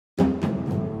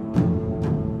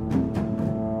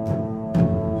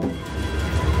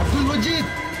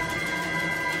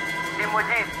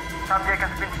Subject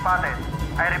has been spotted.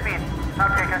 I repeat,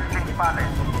 subject has been spotted.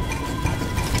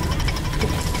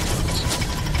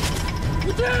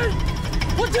 Waajid!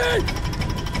 Waajid!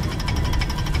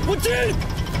 Waajid!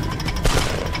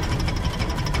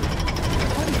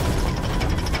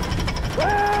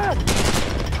 Ah!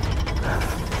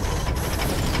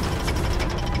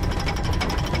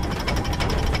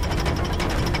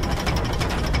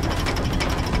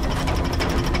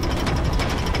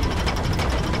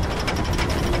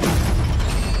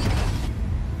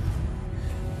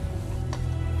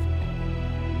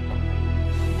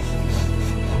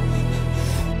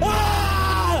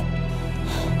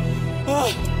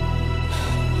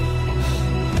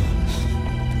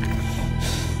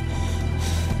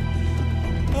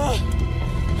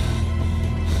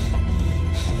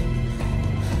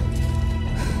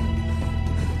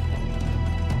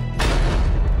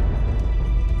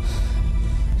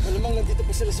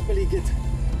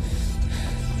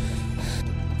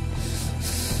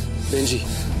 Benji,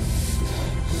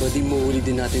 pwedeng mauuli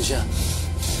din natin siya.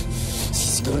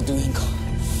 Sisiguraduhin ko.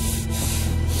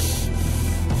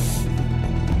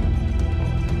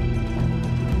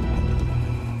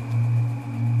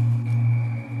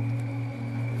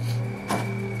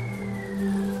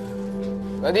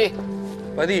 Buddy!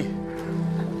 Buddy!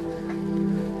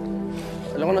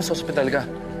 Alam ko nasa ospital ka.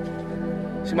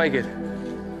 Si Michael.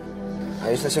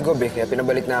 Ayos na si Gob kaya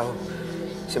pinabalik na ako.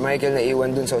 Si Michael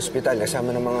naiwan dun sa ospital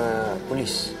kasama ng mga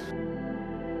pulis.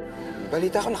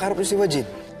 Balita ko nakaharap na si Waajid.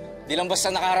 Di lang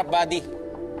basta nakaharap, buddy.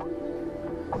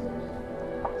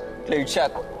 Cleared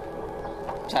shot.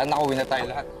 Sana nakauwi na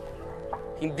tayo lahat.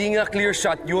 Hindi nga clear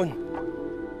shot yun.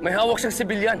 May hawak siyang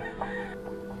sibilyan.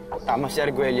 Tama si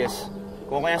Arguelles.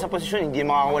 Kung kaya sa posisyon, hindi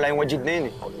makakawala yung Waajid na yun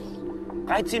eh.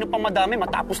 Kahit sino pang madami,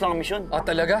 matapos lang ang misyon. Ah,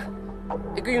 talaga?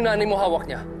 Ikaw yung nanay mo hawak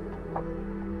niya.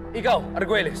 Ikaw,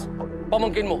 Arguelles,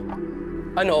 pamangkin mo.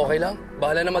 Ano, okay lang?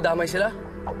 Bahala na madamay sila?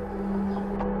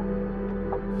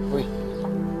 Uy,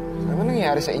 ano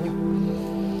nangyayari sa inyo?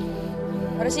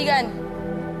 Marasigan.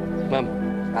 Ma'am.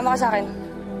 Mama ka sa akin.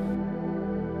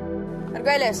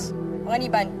 Arguelles, mga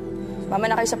niban. Mama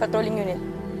na kayo sa patrolling unit.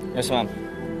 Yes, ma'am.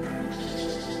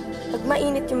 Pag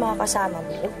mainit yung mga kasama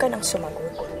mo, huwag ka nang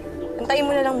sumagot. Antayin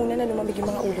mo na lang muna na lumamig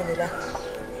yung mga ulo nila.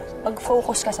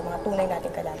 Mag-focus ka sa mga tunay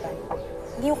nating kalaban.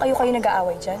 Hindi yung kayo-kayo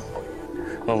nag-aaway dyan.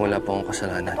 Ma'am, wala pa akong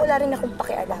kasalanan. Wala rin akong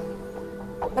pakialam.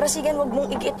 Marasigan, huwag mong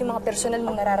igiit yung mga personal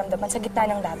mong nararamdaman sa gitna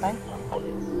ng laban.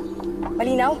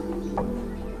 Malinaw?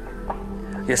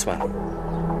 Yes, ma'am.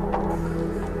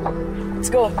 Let's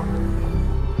go.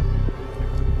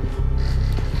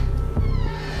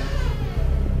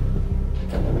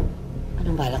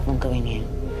 Anong balak mong gawin ngayon?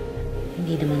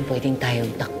 Hindi naman pwedeng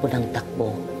tayong takbo ng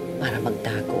takbo para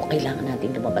magtago. Kailangan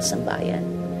natin lumabas ng bayan.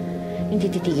 Hindi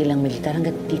titigil ang militar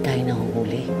hanggat di tayo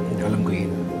nahuhuli. Hindi alam ko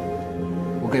yun.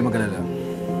 Huwag kayo mag-alala.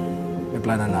 May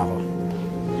plana na ako.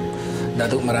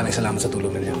 Dato, maraming salamat sa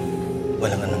tulong ninyo.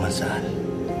 Walang naman, Saal.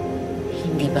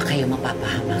 Hindi ba kayo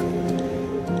mapapahamak?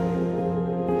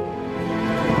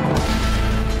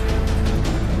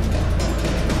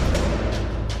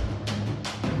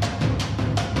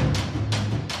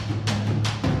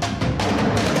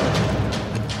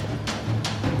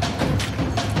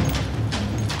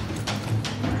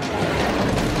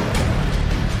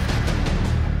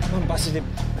 Positive.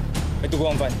 May dugo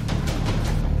ang van.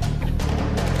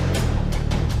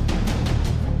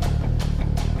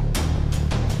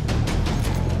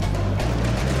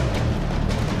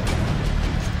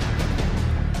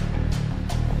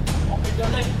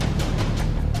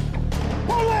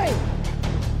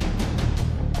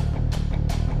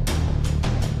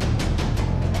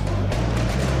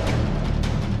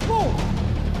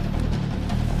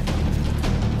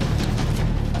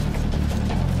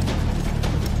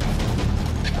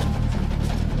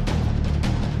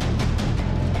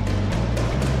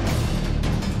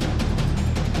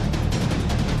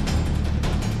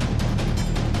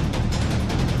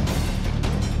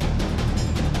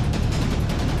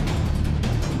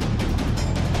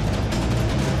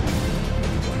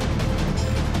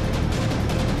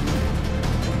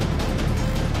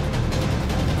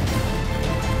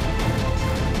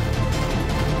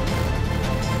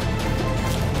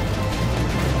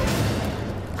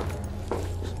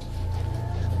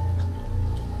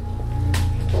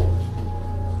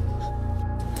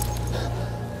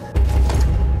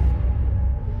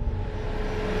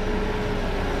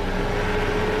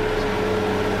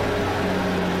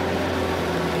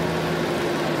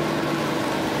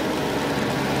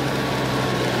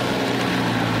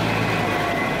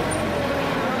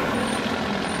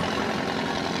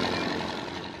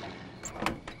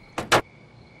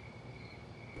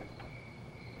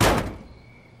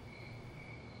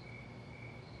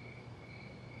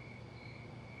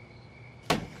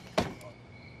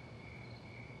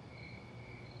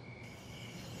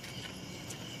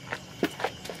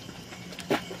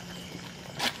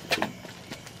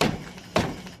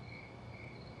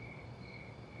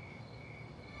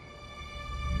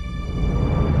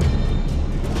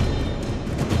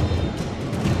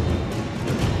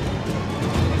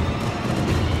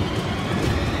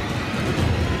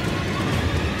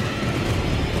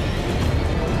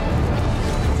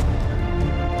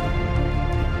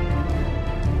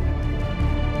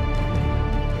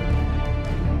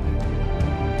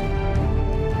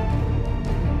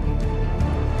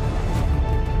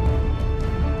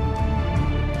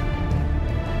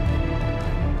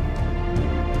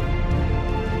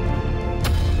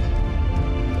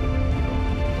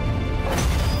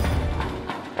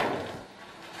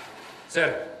 Sir,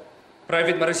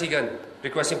 Private Marasigan,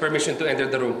 requesting permission to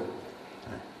enter the room.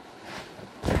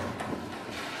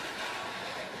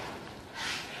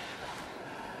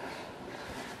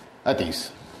 At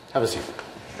ease. Have a seat.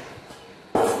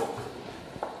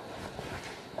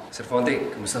 Sir Fonte,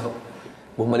 kamusta ho?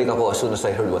 Bumalik ako as soon as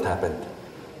I heard what happened.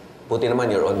 Buti naman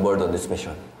you're on board on this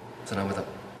mission. Salamat ho.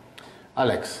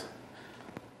 Alex,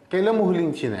 kailan mo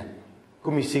huling chinek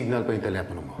kung may signal pa yung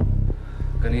telepono mo?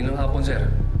 Kaninang hapon, sir.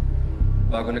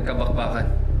 Bago nagkabakbakan.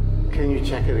 Can you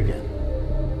check it again?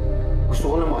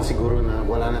 Gusto ko lang makasiguro na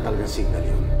wala na talagang signal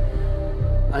yun.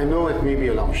 I know it may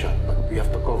be a long shot, but we have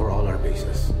to cover all our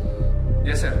bases.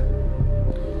 Yes, sir.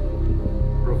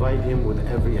 Provide him with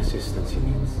every assistance he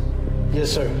needs.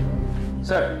 Yes, sir.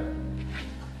 Sir.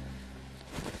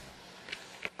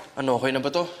 Ano, okay na ba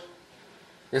to?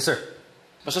 Yes, sir.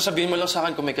 Basta sabihin mo lang sa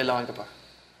akin kung may kailangan ka pa.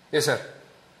 Yes, sir.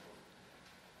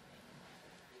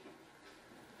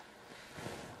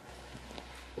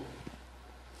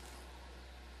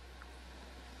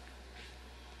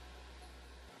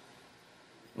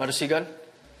 Marasigan?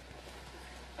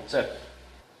 Sir.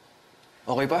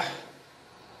 Okay pa?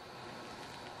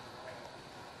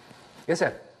 Yes, sir.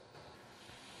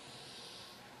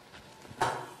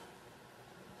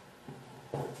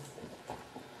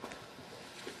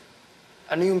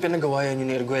 Ano yung pinagawayan niyo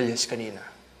ni Arguelles kanina?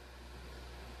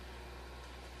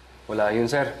 Wala yun,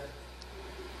 sir.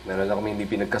 Meron lang kami hindi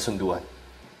pinagkasunduan.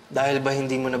 Dahil ba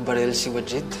hindi mo nabaril si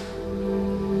Waajid?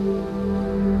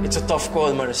 It's a tough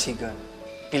call, Marasigan.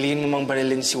 Piliin mo mang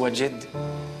barilin si Waajid.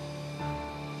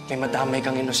 May madamay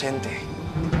kang inosente.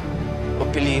 O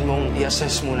piliin mong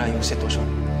i-assess muna yung sitwasyon.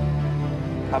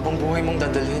 Habang buhay mong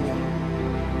dadalhin yun.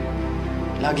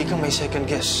 Lagi kang may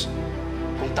second guess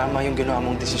kung tama yung ginawa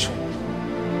mong desisyon.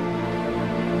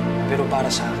 Pero para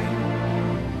sa akin,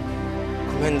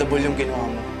 commendable yung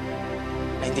ginawa mo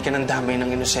na hindi ka nang damay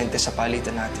ng inosente sa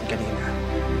palitan natin kanina.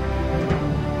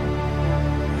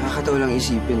 Nakakatawa lang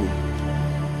isipin eh.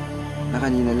 Na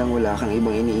kanina lang wala kang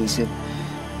ibang iniisip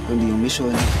kundi yung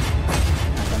misyon.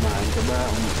 Natamaan ka ba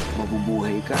o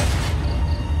mabubuhay ka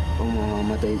o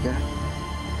mamamatay ka.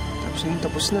 Tapos ngayon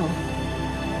tapos na oh.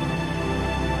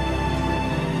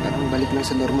 Parang balik lang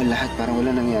sa normal lahat, parang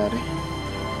wala nangyari.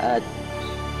 At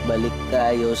balik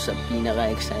tayo sa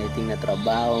pinaka-exciting na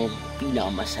trabaho,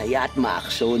 pinakamasaya at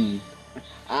ma-aksyon.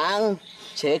 Ang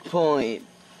checkpoint.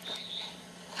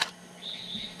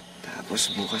 Tapos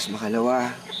bukas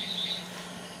makalawa.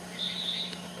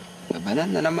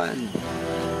 Labanan na naman.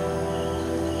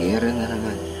 Gera na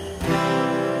naman.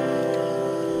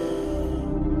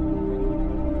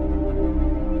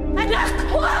 Anak,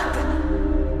 huwag!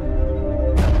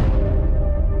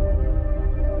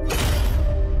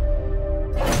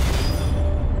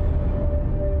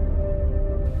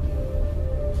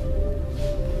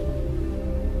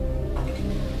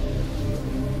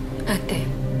 Ate,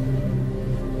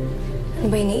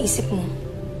 ano ba iniisip mo?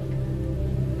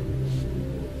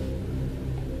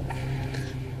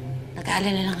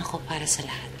 Nag-aalala lang ako para sa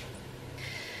lahat.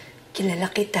 Kilala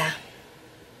kita.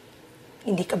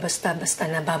 Hindi ka basta-basta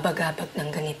nababagabag ng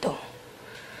ganito.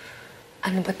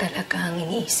 Ano ba talaga ang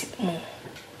iniisip mo?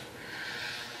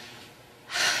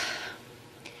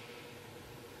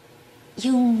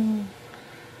 Yung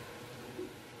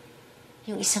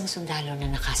isang sundalo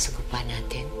na nakasugupa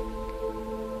natin,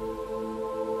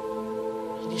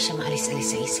 hindi siya maalis-alis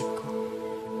sa isip ko.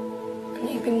 Ano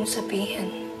ibig mong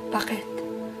sabihin? Bakit?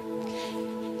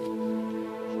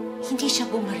 Hindi siya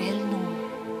bumarel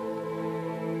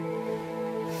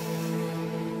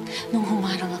nung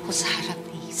humarang ako sa harap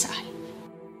ni Saal.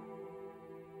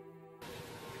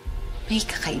 May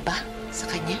kakaiba sa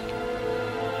kanya.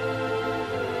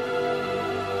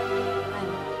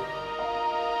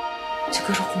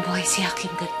 Siguro kung buhay si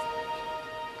Hakim,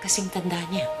 kasing tanda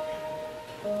niya.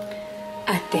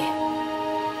 Ate,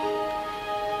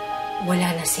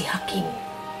 wala na si Hakim.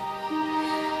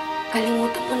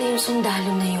 Kalimutan mo na yung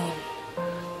sundalo na yun.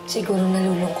 Siguro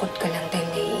nalulungkot ka lang dahil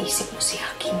naiisip mo si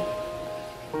Hakim.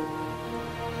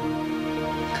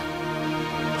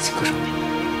 Siguro na.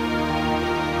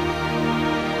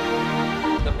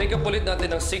 Na-pick up ulit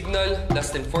natin ang signal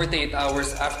less than 48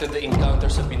 hours after the encounter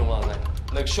sa Binungangan.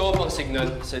 Nag-show up ang signal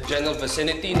sa general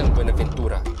vicinity ng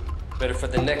Buenaventura. Pero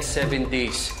for the next 7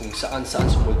 days, kung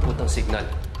saan-saan sumulpot ang signal.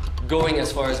 Going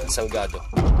as far as Salgado.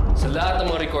 Sa lahat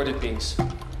ng mga recorded pings,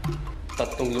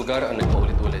 3 lugar ang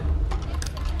nagpaulit-ulit.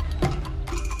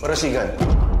 Marasigan,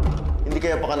 hindi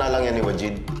kaya pakanalang yan ni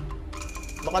Waajid?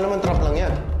 Baka naman trap lang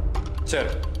yan. Sir,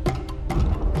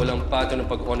 walang pattern ng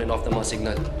pag-on and off ng mga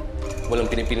signal. Walang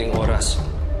pinipiling oras.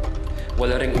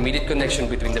 Wala ring immediate connection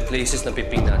between the places na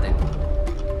piping natin.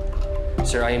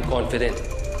 Sir, I am confident.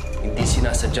 Hindi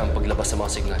sinasadyang paglabas sa mga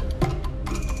signal.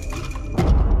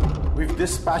 We've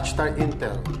dispatched our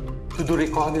intel to do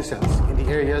reconnaissance in the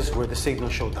areas where the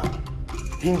signal showed up.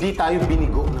 Hindi tayo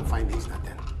binigo ng findings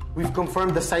natin. We've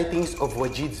confirmed the sightings of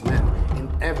Waajid's men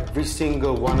in every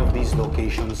single one of these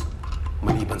locations,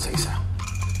 maliban sa isa.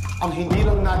 Ang hindi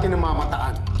lang natin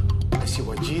namamataan ay si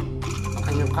Waajid, ang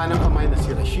kanyang kanang kamay na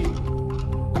si Rasheed,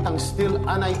 at ang still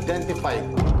unidentified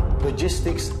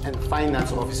logistics and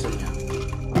finance officer niya.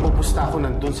 Pupusta ako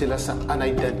nandun sila sa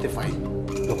unidentified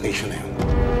location na yun.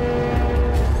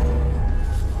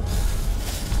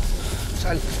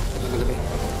 Saal, magabi.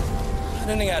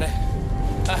 Ano nangyari?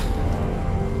 Ha?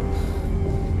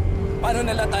 Paano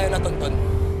nila tayo natuntun?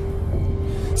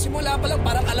 Simula pa lang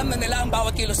parang alam na nila ang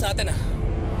bawat kilos natin, ha?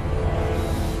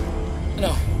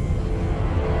 Ano?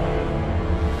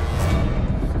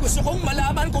 Gusto kong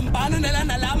malaman kung paano nila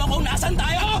nalaman kung nasan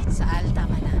tayo! Saal,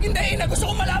 tama na. Hindi, Ina! Gusto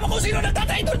kong malaman kung sino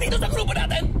nagtataidol dito sa grupo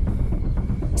natin!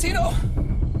 Sino?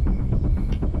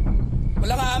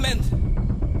 Walang aamin.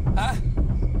 Ha?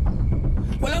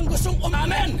 Walang gustong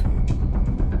umamin!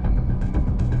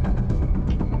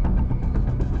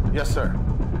 Yes, sir.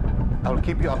 I'll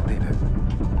keep you updated.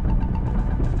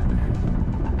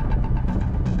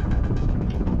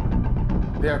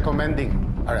 They are commending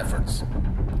our efforts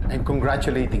and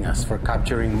congratulating us for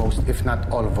capturing most, if not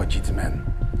all, of Waajid's men.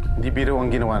 Hindi biro ang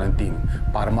ginawa ng team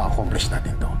para ma-accomplish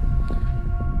natin to.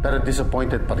 Pero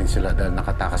disappointed pa rin sila dahil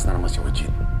nakatakas na naman si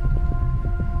Waajid.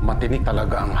 Matinik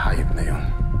talaga ang hayop na yun.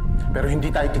 Pero hindi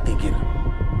tayo titigil.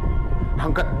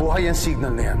 Hanggat buhay ang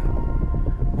signal na yan,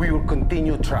 we will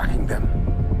continue tracking them.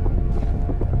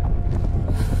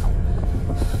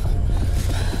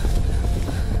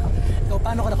 Ikaw,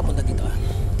 paano ka nakapunta dito, ha?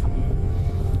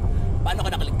 Paano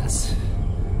ka nakaligtas?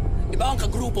 Di ba ang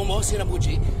kagrupo mo, si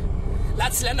Ramuji?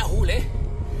 Lahat sila nahuli?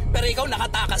 Pero ikaw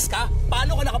nakatakas ka?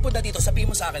 Paano ka nakapunta dito?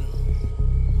 Sabihin mo sa akin.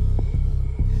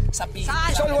 Sabihin mo sa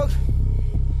akin. Saal, wag!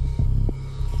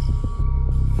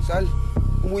 Saal,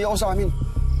 umuwi ako sa amin.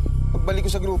 Pagbalik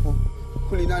ko sa grupo,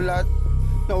 huli na ang lahat.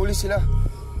 Nahuli sila.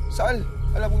 Saal,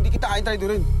 alam mo, hindi kita kain tayo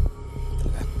rin.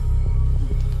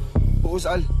 Oo,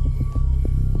 Saal.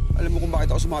 Alam mo kung bakit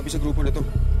ako sumabi sa grupo na to.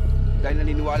 Dahil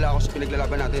naniniwala ako sa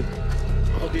pinaglalaban natin.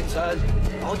 Ako din, Saal.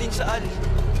 Ako din, Saal.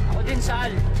 Ako din,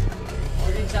 Saal. Ako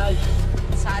din, Saal.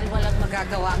 Saal, walang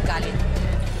magagawa ang galit.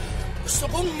 Gusto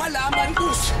kong malaman,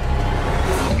 Gus.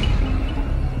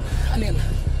 Ano yan?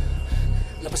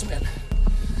 Labas mo yan.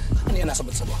 Ano yan nasa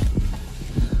bansa mo?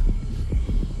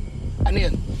 Ano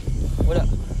yan? Wala.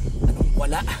 Anong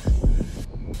wala?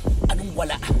 Anong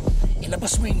wala?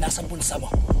 Ilabas mo yung nasa bulsa mo.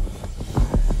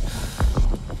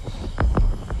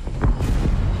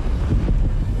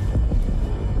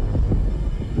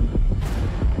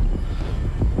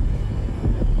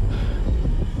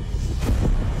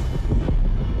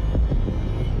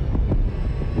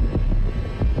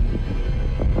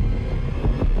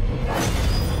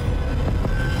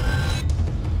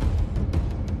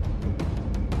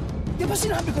 Di ba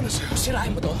sinabi ko na sa'yo,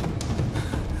 sirahin mo to?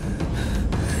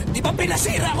 Di ba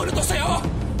pinasira ko na to sa'yo?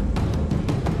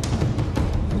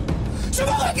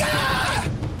 Sumagot ka!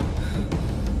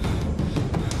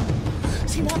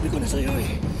 Sinabi ko na sa'yo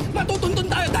eh. Matutuntun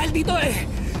tayo dahil dito eh.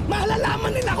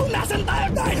 Malalaman nila kung nasan tayo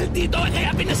dahil dito eh. Kaya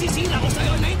pinasisira ko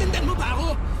sa'yo. Naintindihan mo ba ako?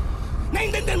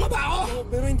 Naintindihan mo ba ako? Oh,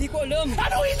 pero hindi ko alam.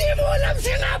 Ano hindi mo alam?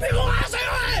 Sinabi ko nga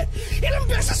sa'yo eh! Ilang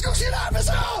beses kong sinabi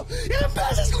sa'yo! Ilang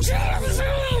beses kong sinabi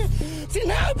sa'yo!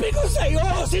 Sinabi ko sa'yo!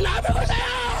 Sinabi ko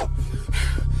sa'yo!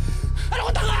 Ano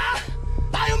ko tanga?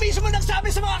 Tayo mismo nagsabi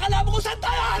sa mga kalaban kung saan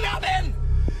tayo hanapin!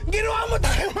 Ginawa mo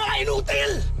tayo mga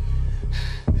inutil!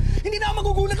 Hindi na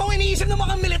magugulat kung iniisip ng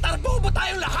mga militar. Bobo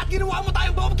tayong lahat! Ginawa mo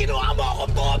tayong bobo! Ginawa mo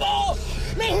akong bobo!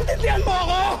 Naiintindihan mo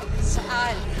ako?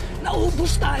 Saal?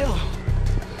 Naubos tayo!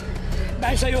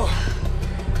 Dahil sa'yo.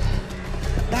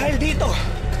 Dahil dito.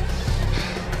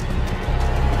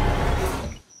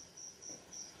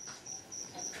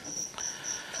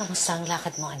 Kamusta ang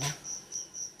lakad mo, anak?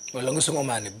 Walang gustong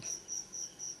umanib.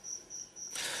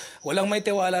 Walang may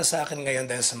tiwala sa akin ngayon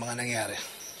dahil sa mga nangyari.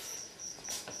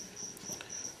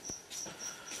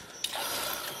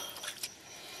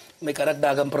 May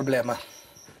karagdagang problema.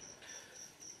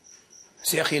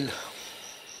 Si Akil.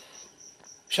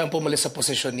 Siyang pumalis sa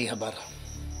posisyon ni Habar.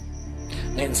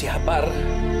 Ngayon si Habar,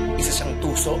 isa siyang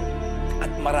tuso at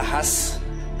marahas.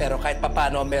 Pero kahit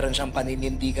papano meron siyang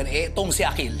paninindigan. Eh, itong si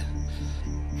Akil,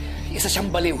 isa siyang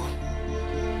baliw.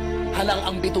 Halang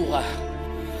ang bituka.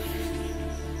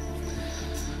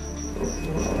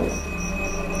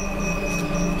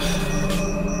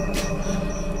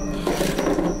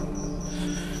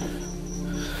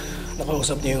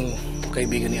 Nakausap niyo yung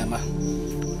kaibigan ni Ama?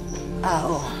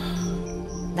 Oo.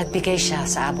 Nagbigay siya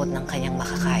sa abot ng kanyang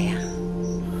makakaya.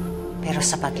 Pero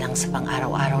sapat lang sa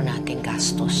pang-araw-araw nating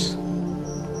gastos.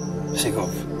 Si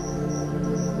Gov?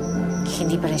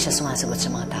 Hindi pa rin siya sumasagot sa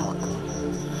mga tawag ko.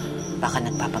 Baka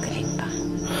nagpapagaling pa.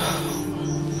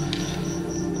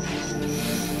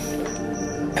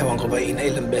 Ewan ko ba, Ina,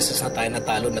 ilang beses na tayo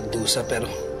natalo, nagdusa, pero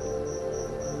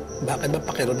bakit ba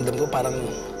pakiramdam ko parang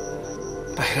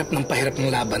pahirap ng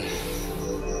laban?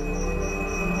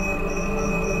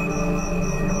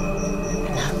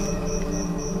 Anak,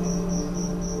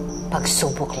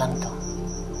 pagsubok lang to.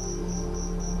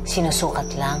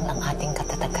 Sinusukat lang ang ating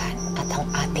katatagan at ang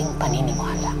ating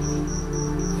paniniwala.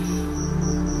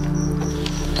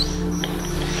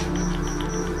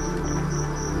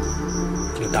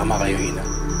 Tama kayo, Ina.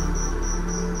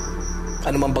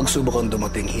 Ano man pagsubok ang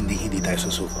dumating, hindi tayo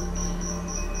susuko.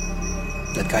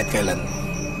 At kahit kailan,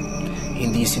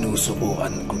 hindi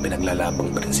sinusukuan ang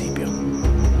pinaglalabang prinsipyo.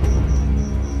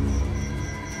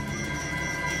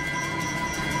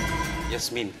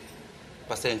 Yazmin,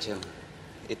 pasensya.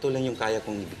 Ito lang yung kaya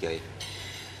kong ibigay.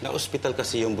 Na-ospital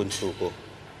kasi yung bunso ko.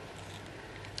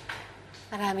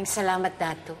 Maraming salamat,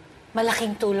 Dato.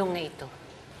 Malaking tulong na ito.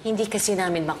 Hindi kasi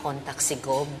namin makontak si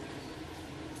Gob.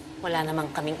 Wala namang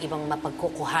kaming ibang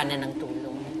mapagkukuhanan ng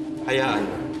tulong. Hayaan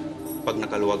mo, pag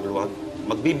nakaluwag-luwag,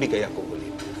 magbibigay ako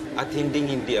ulit. At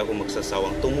hindi ako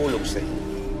magsasawang tumulong sa inyo.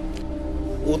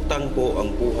 Utang ko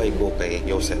ang buhay ko kay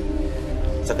Joseph.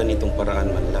 Sa ganitong paraan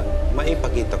man lang,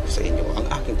 maipakita ko sa inyo ang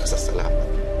aking pasasalamat.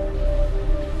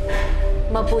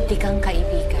 Mabuti kang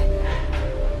kaibigan.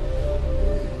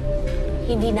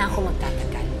 Hindi na ako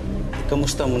magtatagal.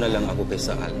 Kamusta mo na lang ako kay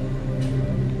Saal?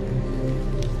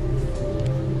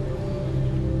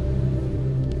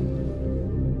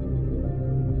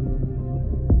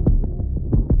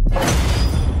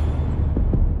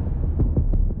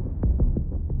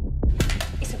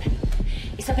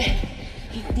 Isabel,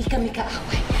 hindi kami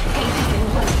kaaway. Kaibigan